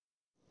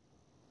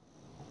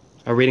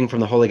A reading from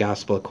the Holy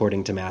Gospel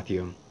according to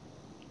Matthew.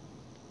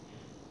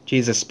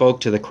 Jesus spoke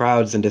to the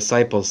crowds and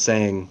disciples,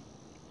 saying,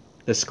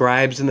 "The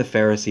scribes and the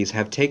Pharisees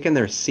have taken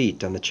their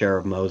seat on the chair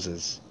of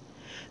Moses.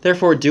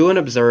 Therefore do and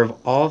observe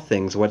all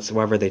things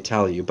whatsoever they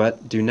tell you,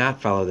 but do not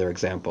follow their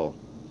example.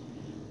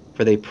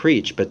 For they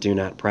preach, but do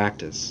not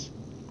practice.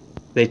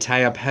 They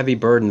tie up heavy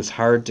burdens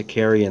hard to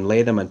carry and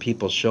lay them on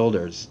people's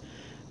shoulders,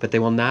 but they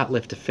will not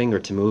lift a finger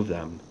to move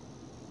them.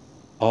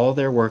 All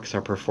their works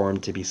are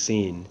performed to be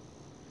seen.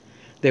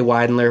 They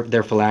widen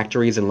their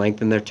phylacteries and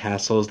lengthen their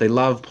tassels. They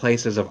love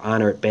places of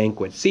honor at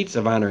banquets, seats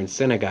of honor in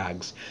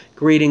synagogues,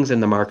 greetings in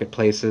the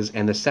marketplaces,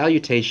 and the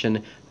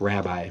salutation,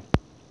 Rabbi.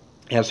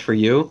 As for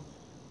you,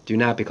 do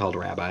not be called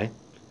Rabbi.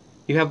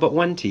 You have but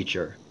one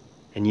teacher,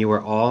 and you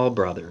are all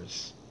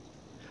brothers.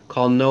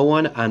 Call no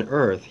one on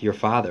earth your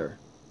father.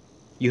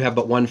 You have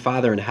but one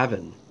Father in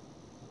heaven.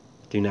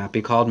 Do not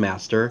be called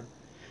Master.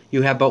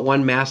 You have but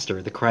one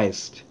Master, the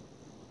Christ.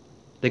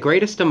 The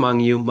greatest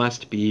among you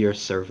must be your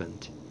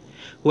servant.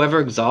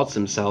 Whoever exalts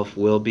himself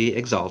will be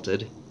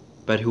exalted,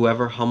 but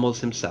whoever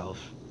exalts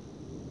himself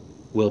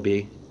will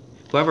be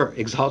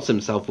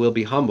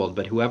humbled,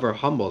 but whoever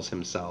humbles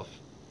himself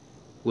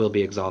will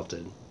be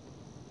exalted."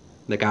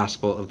 The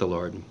Gospel of the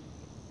Lord.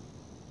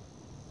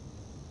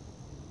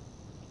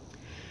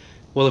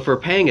 Well, if we're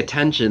paying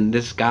attention,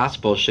 this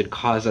gospel should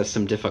cause us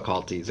some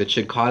difficulties. It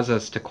should cause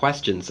us to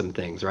question some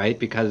things, right?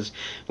 Because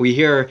we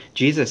hear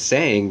Jesus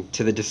saying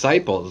to the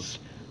disciples,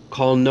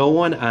 "Call no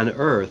one on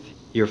earth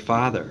your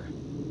father.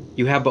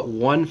 You have but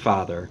one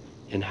Father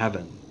in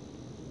heaven."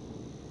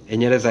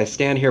 And yet as I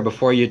stand here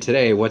before you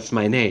today, what's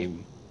my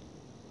name?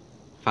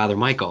 Father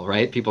Michael,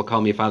 right? People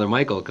call me Father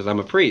Michael because I'm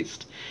a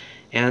priest.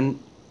 And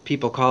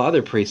people call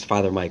other priests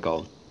Father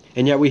Michael.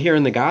 And yet we hear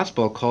in the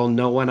gospel, "Call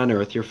no one on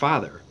earth your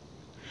father."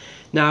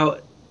 Now,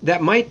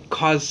 that might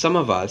cause some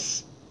of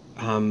us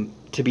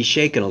to be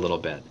shaken a little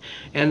bit.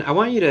 And I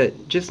want you to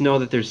just know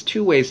that there's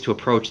two ways to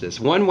approach this.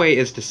 One way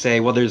is to say,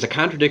 well, there's a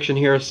contradiction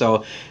here,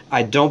 so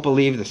I don't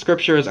believe the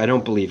scriptures, I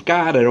don't believe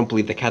God, I don't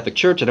believe the Catholic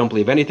Church, I don't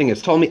believe anything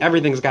it's told me,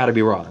 everything's got to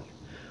be wrong.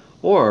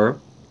 Or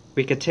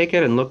we could take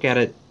it and look at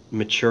it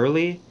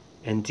maturely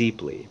and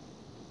deeply.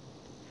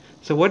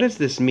 So what does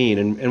this mean?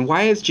 And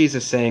why is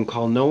Jesus saying,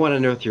 "Call no one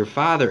on earth your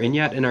father"? And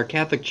yet in our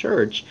Catholic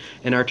Church,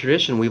 in our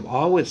tradition, we've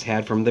always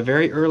had from the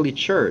very early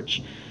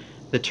church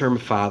the term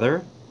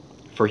father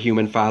for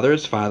human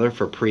fathers, father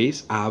for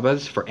priests,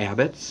 abbas for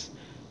abbots,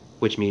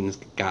 which means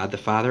God the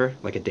Father,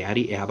 like a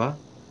daddy, Abba.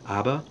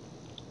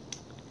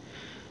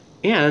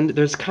 And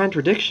there's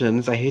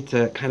contradictions. I hate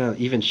to kind of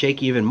even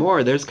shake even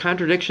more. There's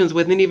contradictions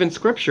within even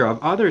Scripture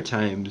of other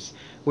times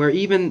where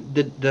even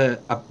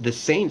the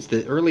saints,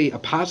 the early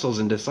apostles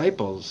and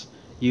disciples,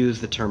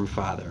 use the term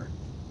father.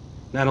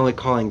 Not only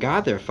calling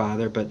God their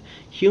father, but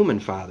human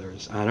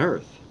fathers on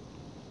earth.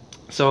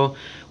 So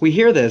we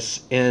hear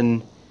this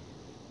in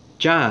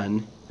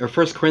John, or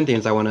 1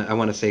 Corinthians, I want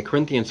to say,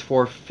 Corinthians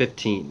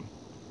 4:15.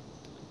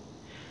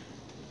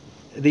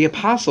 The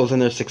apostles and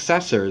their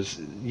successors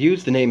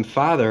used the name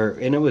Father,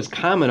 and it was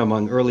common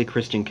among early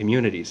Christian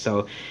communities.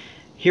 So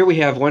here we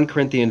have 1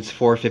 Corinthians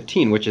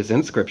 4:15, which is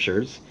in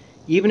Scriptures.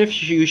 "Even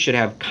if you should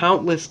have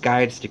countless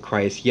guides to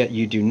Christ, yet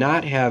you do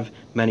not have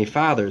many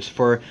fathers,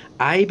 for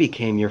I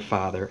became your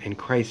father in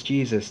Christ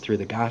Jesus through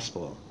the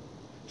gospel."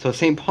 So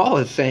St. Paul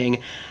is saying,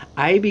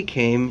 I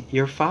became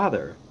your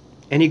father.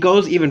 And he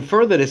goes even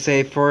further to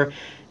say,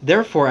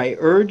 therefore I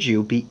urge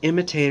you, be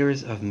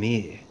imitators of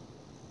me.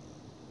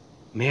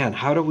 Man,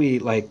 how do we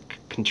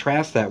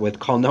contrast that with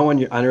 "call no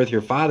one on earth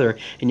your father"?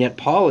 And yet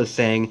Paul is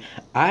saying,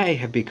 I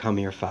have become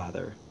your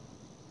father.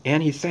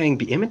 And he's saying,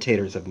 be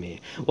imitators of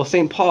me. Well,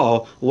 St.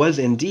 Paul was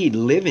indeed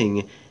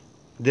living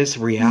this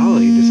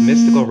reality, this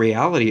mystical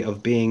reality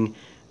of being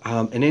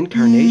an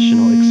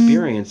incarnational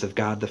experience of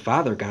God the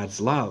Father, God's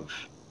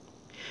love.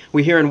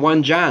 We hear in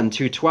 1 John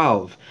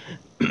 2:12,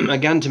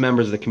 again to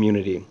members of the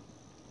community,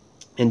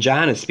 and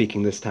John is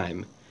speaking this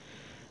time,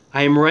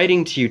 "I am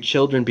writing to you,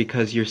 children,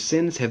 because your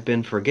sins have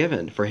been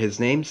forgiven for his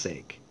name's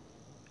sake.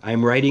 I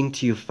am writing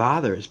to you,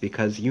 fathers,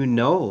 because you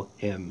know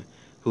him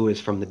who is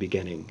from the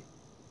beginning.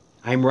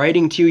 I am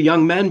writing to you,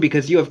 young men,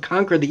 because you have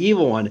conquered the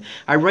evil one.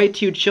 I write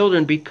to you,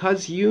 children,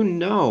 because you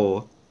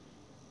know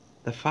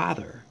the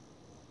Father,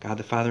 God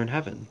the Father in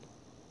heaven.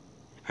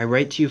 I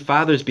write to you,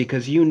 fathers,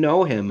 because you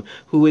know him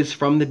who is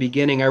from the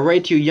beginning. I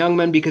write to you, young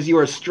men, because you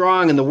are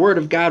strong and the word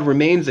of God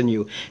remains in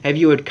you. Have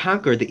you had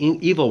conquered the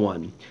evil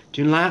one?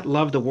 Do not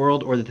love the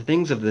world or the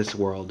things of this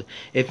world.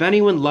 If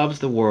anyone loves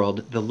the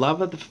world, the love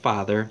of the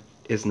Father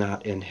is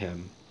not in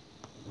him."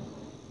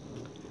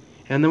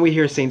 And then we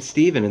hear St.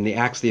 Stephen in the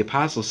Acts of the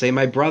Apostles say,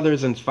 "My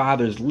brothers and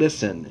fathers,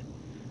 listen."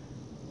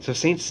 So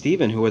St.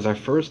 Stephen, who was our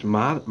first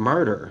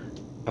martyr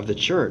of the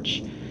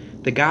church,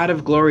 the God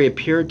of glory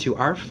appeared to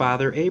our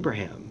father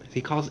Abraham.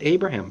 He calls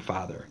Abraham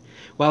father,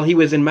 while he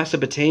was in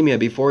Mesopotamia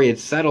before he had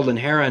settled in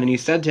Haran, and he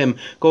said to him,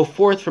 "Go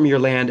forth from your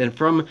land and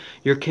from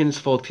your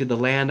kinsfolk to the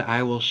land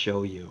I will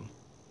show you."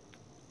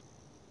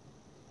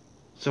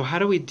 So how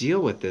do we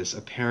deal with this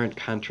apparent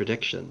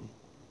contradiction?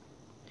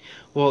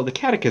 Well, the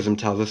Catechism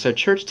tells us, our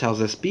church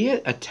tells us, be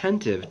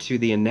attentive to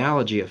the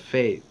analogy of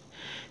faith.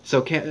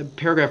 So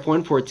paragraph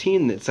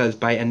 114, it says,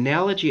 by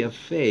analogy of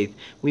faith,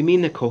 we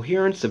mean the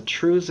coherence of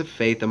truths of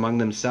faith among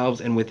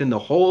themselves and within the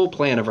whole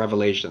plan of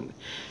revelation.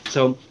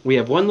 So we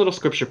have one little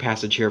scripture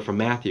passage here from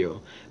Matthew,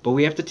 but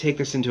we have to take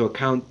this into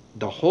account,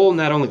 the whole,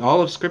 not only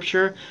all of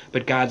Scripture,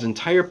 but God's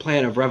entire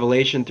plan of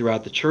revelation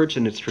throughout the church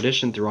and its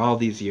tradition through all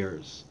these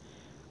years.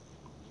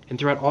 And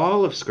throughout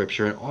all of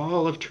Scripture and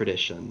all of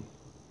tradition,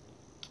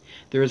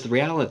 there is the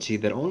reality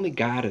that only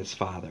God is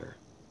Father.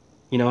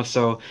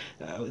 So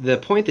the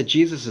point that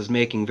Jesus is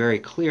making very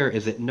clear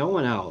is that no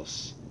one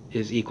else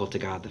is equal to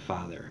God the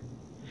Father.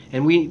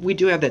 And we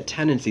do have that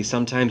tendency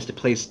sometimes to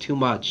place too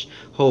much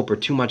hope or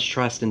too much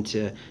trust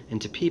into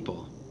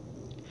people.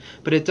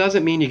 But it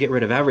doesn't mean you get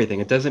rid of everything.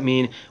 It doesn't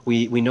mean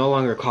we no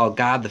longer call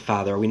God the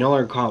Father, or we no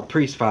longer call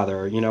priest Father,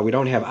 or, we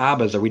don't have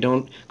Abbas, or we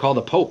don't call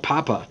the Pope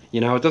Papa.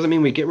 It doesn't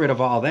mean we get rid of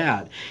all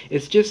that.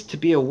 It's just to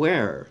be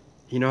aware,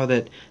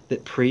 that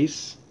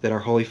priests, that our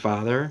Holy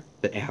Father,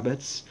 that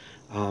abbots,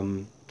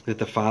 that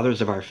the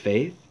fathers of our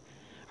faith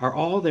are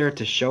all there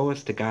to show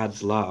us to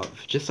God's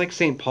love, just like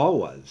St. Paul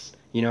was,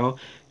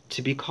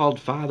 to be called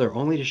Father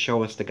only to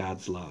show us to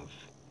God's love.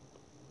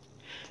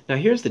 Now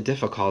here's the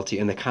difficulty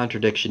and the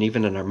contradiction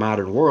even in our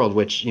modern world,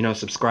 which,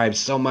 subscribes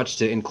so much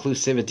to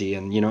inclusivity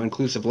and,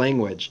 inclusive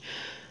language.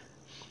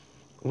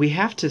 We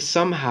have to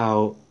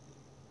somehow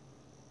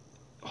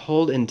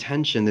hold in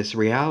tension this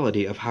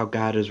reality of how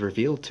God is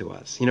revealed to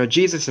us.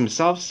 Jesus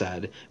himself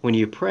said, when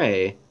you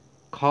pray,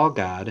 call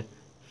God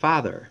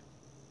Father.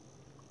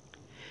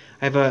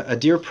 I have a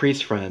dear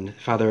priest friend,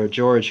 Father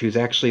George, who's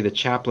actually the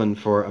chaplain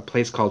for a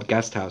place called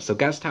Guest House. So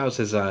Guest House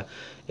is a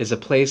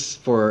place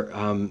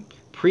for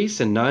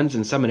priests and nuns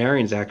and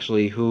seminarians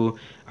actually who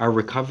are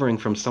recovering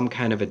from some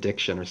kind of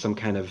addiction or some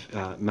kind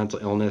of mental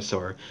illness,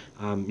 or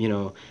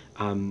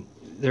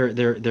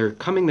they're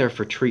coming there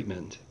for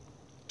treatment.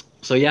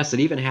 So yes, it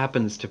even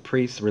happens to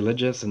priests,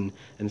 religious, and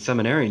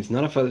seminarians.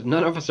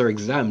 None of us are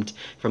exempt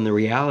from the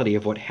reality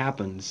of what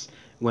happens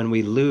when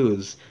we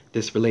lose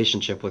this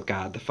relationship with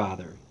God the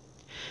Father.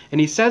 And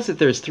he says that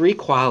there's three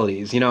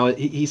qualities.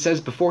 He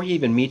says before he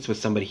even meets with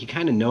somebody, he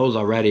kind of knows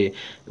already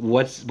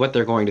what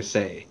they're going to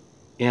say.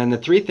 And the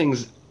three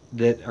things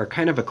that are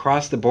kind of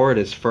across the board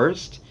is,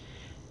 first,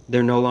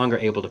 they're no longer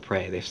able to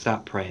pray. They've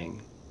stopped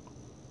praying.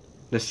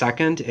 The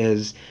second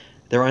is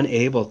they're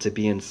unable to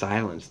be in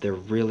silence. They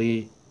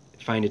really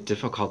find it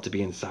difficult to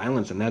be in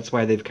silence, and that's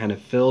why they've kind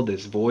of filled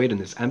this void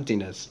and this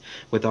emptiness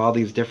with all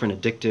these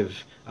different addictive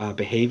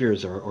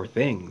behaviors or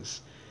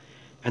things.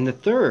 And the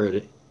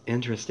third,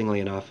 interestingly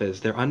enough,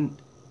 is they're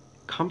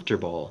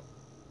uncomfortable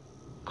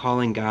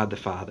calling God the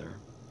Father,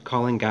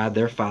 calling God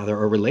their Father,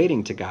 or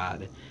relating to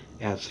God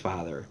as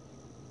Father.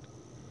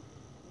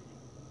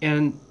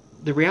 And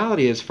the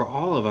reality is, for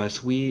all of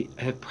us, we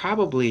have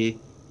probably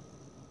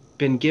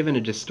been given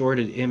a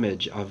distorted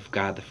image of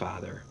God the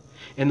Father.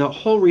 And the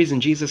whole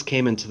reason Jesus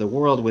came into the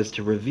world was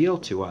to reveal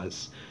to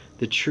us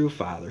the true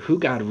Father, who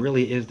God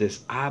really is,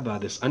 this Abba,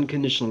 this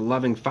unconditional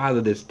loving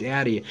Father, this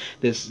Daddy,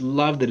 this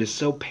love that is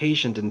so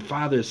patient, and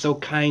Father is so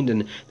kind,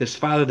 and this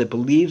Father that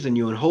believes in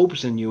you and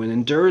hopes in you and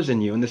endures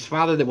in you, and this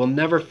Father that will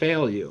never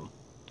fail you.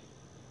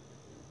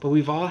 But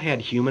we've all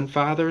had human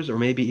fathers, or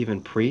maybe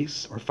even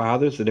priests or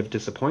fathers, that have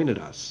disappointed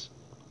us.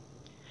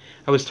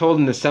 I was told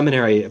in the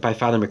seminary by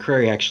Father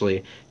McCreary,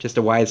 actually, just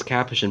a wise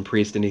Capuchin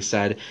priest, and he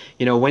said,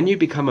 when you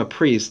become a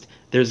priest,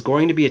 there's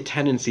going to be a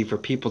tendency for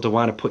people to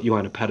want to put you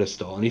on a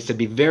pedestal. And he said,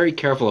 be very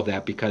careful of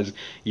that, because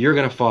you're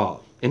going to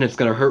fall, and it's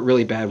going to hurt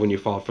really bad when you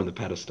fall from the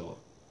pedestal.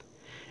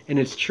 And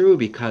it's true,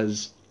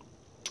 because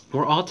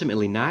we're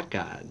ultimately not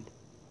God.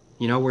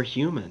 We're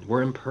human.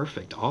 We're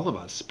imperfect, all of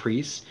us,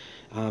 priests.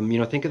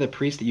 Think of the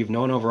priests that you've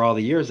known over all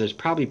the years. There's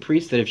probably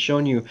priests that have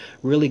shown you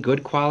really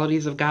good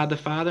qualities of God the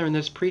Father, and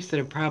there's priests that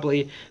have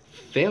probably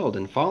failed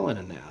and fallen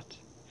in that.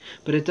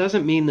 But it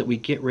doesn't mean that we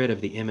get rid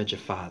of the image of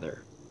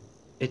Father.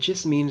 It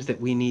just means that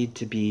we need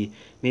to be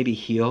maybe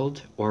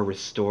healed or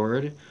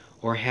restored,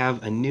 or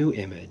have a new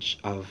image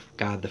of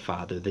God the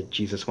Father that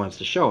Jesus wants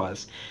to show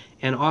us,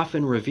 and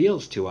often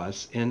reveals to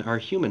us in our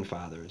human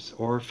fathers,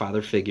 or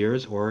father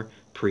figures, or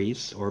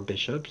priests, or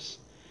bishops.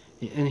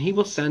 And he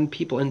will send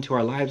people into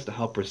our lives to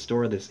help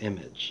restore this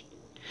image.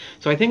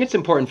 So I think it's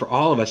important for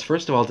all of us,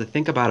 first of all, to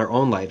think about our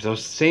own lives,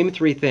 those same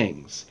three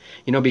things,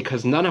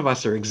 because none of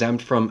us are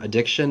exempt from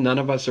addiction. None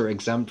of us are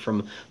exempt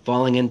from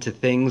falling into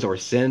things or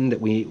sin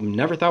that we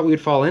never thought we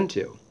would fall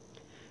into.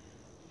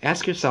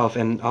 Ask yourself,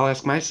 and I'll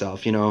ask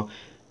myself,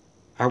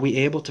 are we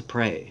able to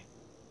pray?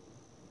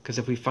 Because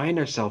if we find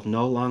ourselves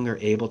no longer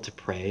able to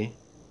pray,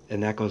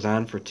 and that goes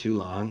on for too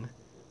long,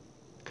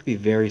 it could be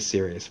very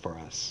serious for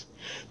us.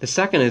 The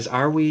second is,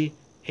 are we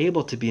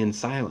able to be in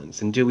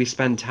silence? And do we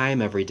spend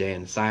time every day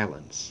in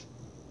silence?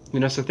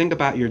 So think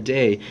about your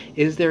day.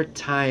 Is there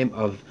time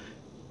of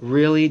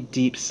really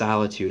deep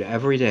solitude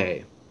every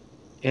day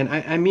And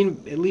I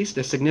mean at least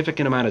a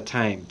significant amount of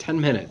time,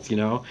 10 minutes,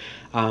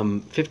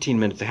 15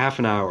 minutes, a half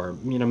an hour,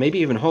 maybe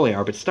even a whole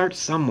hour, but start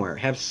somewhere.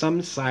 Have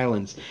some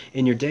silence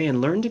in your day and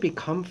learn to be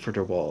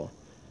comfortable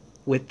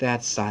with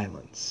that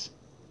silence,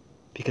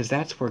 because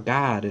that's where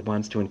God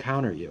wants to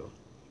encounter you.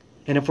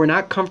 And if we're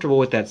not comfortable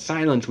with that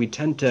silence, we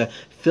tend to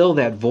fill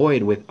that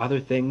void with other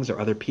things or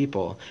other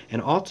people.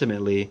 And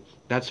ultimately,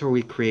 that's where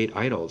we create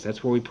idols.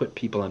 That's where we put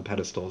people on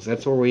pedestals.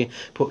 That's where we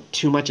put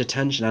too much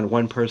attention on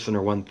one person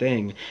or one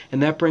thing.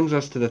 And that brings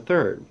us to the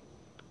third.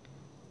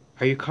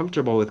 Are you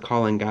comfortable with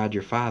calling God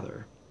your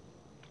Father?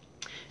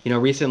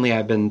 Recently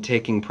I've been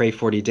taking Pray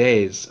 40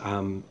 Days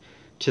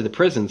to the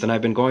prisons, and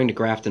I've been going to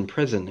Grafton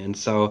Prison. And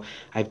so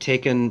I've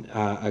taken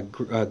a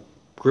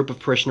group of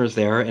parishioners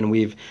there, and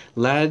we've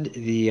led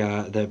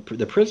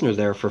the prisoners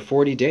there for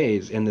 40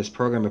 days in this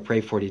program of Pray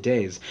 40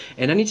 Days.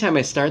 And anytime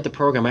I start the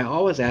program, I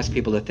always ask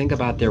people to think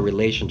about their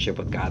relationship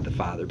with God the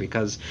Father,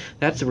 because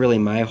that's really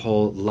my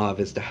whole love,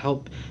 is to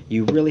help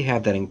you really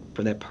have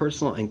that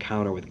personal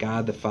encounter with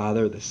God the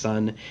Father, the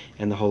Son,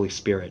 and the Holy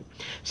Spirit.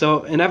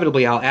 So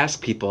inevitably, I'll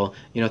ask people,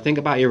 think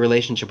about your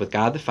relationship with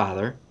God the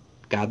Father,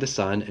 God the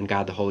Son, and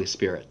God the Holy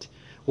Spirit.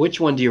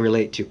 Which one do you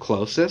relate to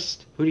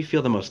closest? Who do you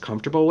feel the most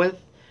comfortable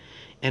with?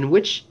 And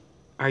which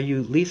are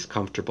you least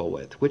comfortable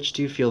with? Which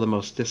do you feel the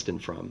most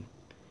distant from?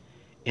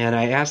 And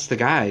I asked the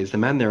guys, the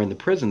men there in the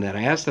prison,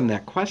 I asked them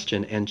that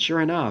question, and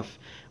sure enough,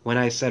 when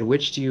I said,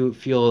 which do you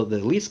feel the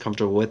least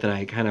comfortable with, and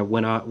I kind of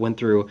went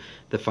through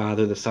the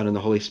Father, the Son, and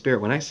the Holy Spirit,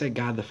 when I said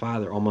God the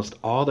Father, almost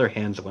all their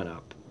hands went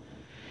up.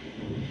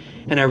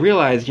 And I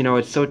realized,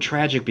 it's so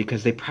tragic,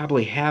 because they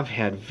probably have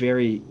had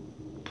very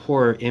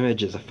poor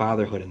images of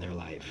fatherhood in their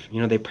life.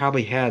 They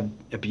probably had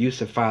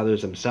abusive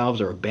fathers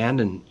themselves, or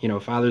abandoned,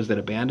 fathers that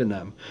abandoned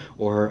them,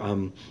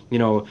 or,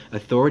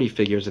 authority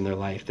figures in their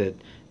life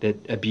that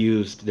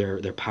abused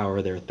their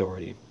power, their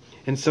authority.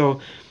 And so,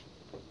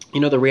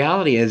 the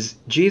reality is,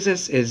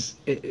 Jesus is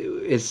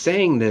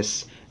saying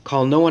this,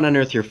 call no one on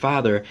earth your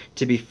father,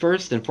 to be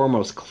first and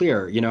foremost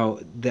clear,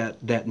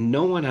 that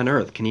no one on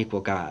earth can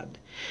equal God.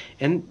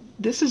 And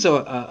this is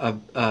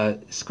a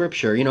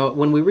scripture.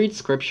 When we read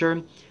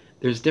scripture,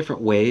 there's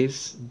different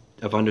ways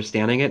of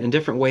understanding it and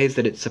different ways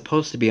that it's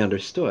supposed to be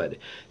understood.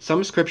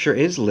 Some scripture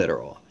is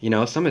literal,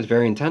 some is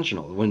very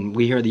intentional. When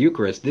we hear the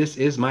Eucharist, this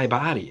is my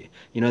body,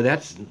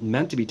 that's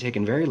meant to be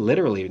taken very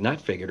literally, not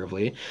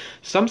figuratively.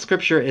 Some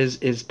scripture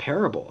is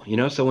parable,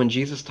 so when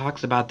Jesus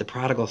talks about the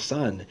prodigal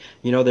son,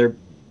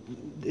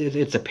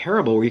 it's a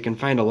parable where you can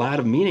find a lot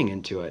of meaning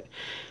into it.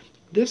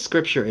 This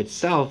scripture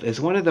itself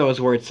is one of those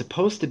where it's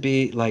supposed to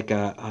be like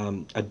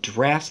a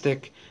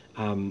drastic,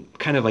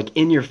 kind of like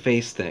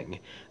in-your-face thing.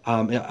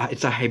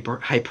 It's a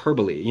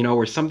hyperbole,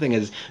 where something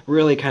is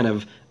really kind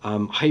of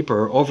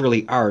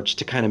overly arched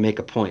to kind of make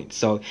a point.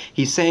 So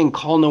he's saying,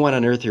 call no one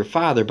on earth your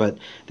father, but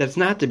that's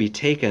not to be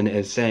taken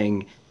as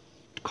saying,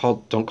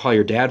 don't call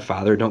your dad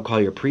father, don't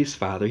call your priest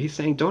father. He's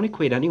saying, don't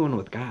equate anyone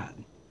with God.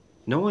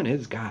 No one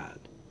is God.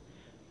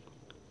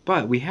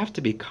 But we have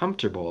to be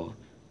comfortable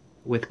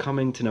with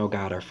coming to know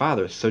God our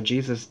Father. So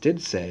Jesus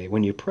did say,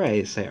 when you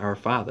pray, say, Our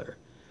Father.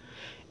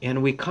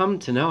 And we come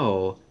to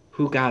know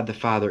who God the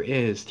Father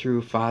is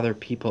through father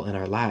people in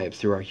our lives,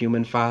 through our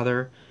human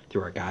father,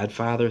 through our God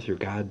Father, through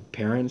God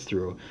parents,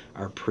 through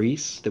our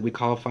priests that we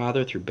call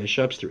father, through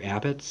bishops, through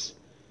abbots,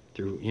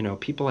 through,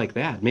 people like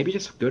that. Maybe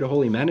just good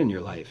holy men in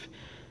your life,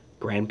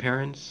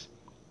 grandparents.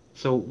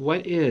 So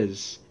what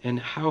is and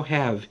how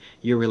have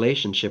your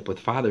relationship with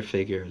father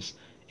figures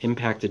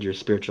impacted your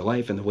spiritual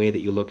life and the way that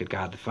you look at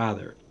God the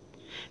Father?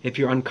 If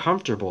you're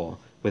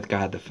uncomfortable with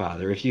God the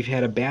Father, if you've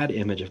had a bad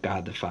image of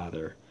God the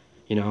Father,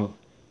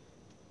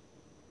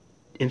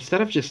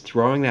 instead of just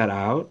throwing that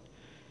out,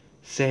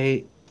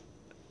 say,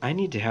 I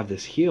need to have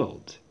this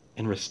healed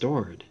and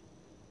restored,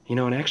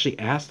 and actually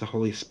ask the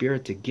Holy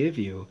Spirit to give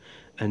you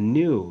a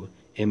new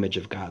image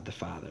of God the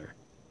Father.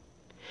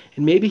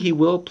 And maybe he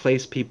will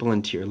place people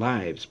into your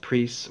lives,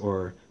 priests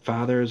or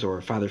fathers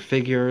or father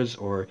figures,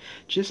 or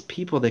just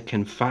people that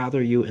can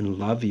father you and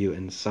love you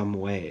in some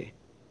way,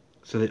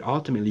 so that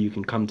ultimately you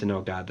can come to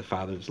know God the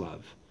Father's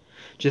love.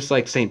 Just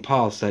like St.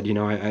 Paul said,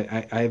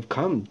 I've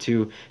come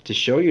to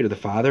show you to the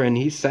Father, and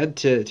he said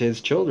to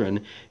his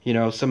children,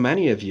 so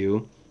many of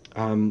you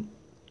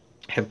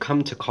have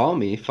come to call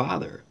me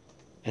Father,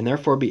 and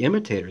therefore be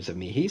imitators of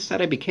me. He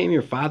said I became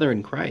your Father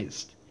in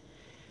Christ.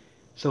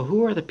 So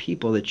who are the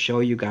people that show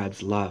you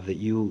God's love that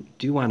you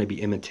do want to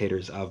be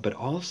imitators of, but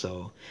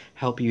also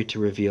help you to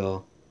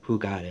reveal who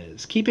God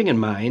is? Keeping in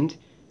mind,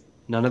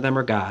 none of them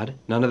are God,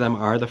 none of them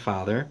are the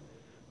Father,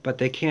 but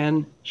they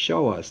can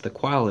show us the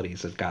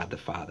qualities of God the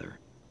Father.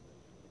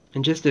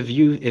 And just if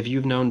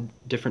you've known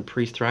different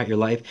priests throughout your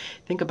life,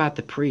 think about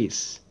the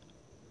priests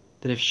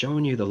that have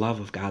shown you the love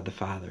of God the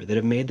Father, that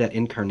have made that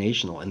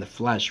incarnational and the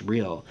flesh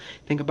real.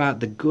 Think about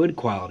the good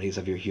qualities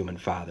of your human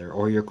father,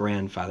 or your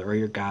grandfather, or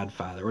your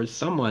godfather, or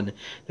someone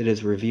that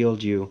has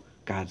revealed you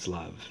God's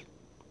love.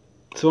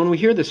 So when we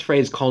hear this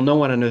phrase, call no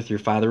one on earth your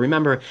father,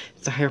 remember,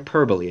 it's a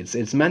hyperbole.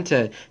 It's meant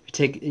to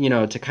take,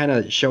 to kind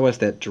of show us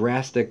that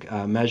drastic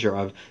measure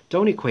of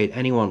don't equate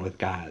anyone with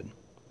God.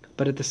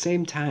 But at the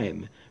same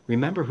time,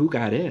 remember who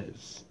God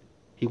is.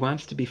 He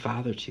wants to be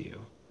Father to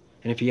you.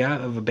 And if you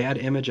have a bad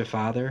image of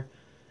Father,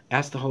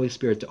 ask the Holy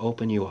Spirit to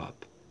open you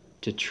up,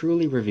 to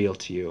truly reveal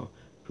to you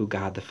who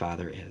God the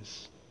Father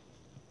is.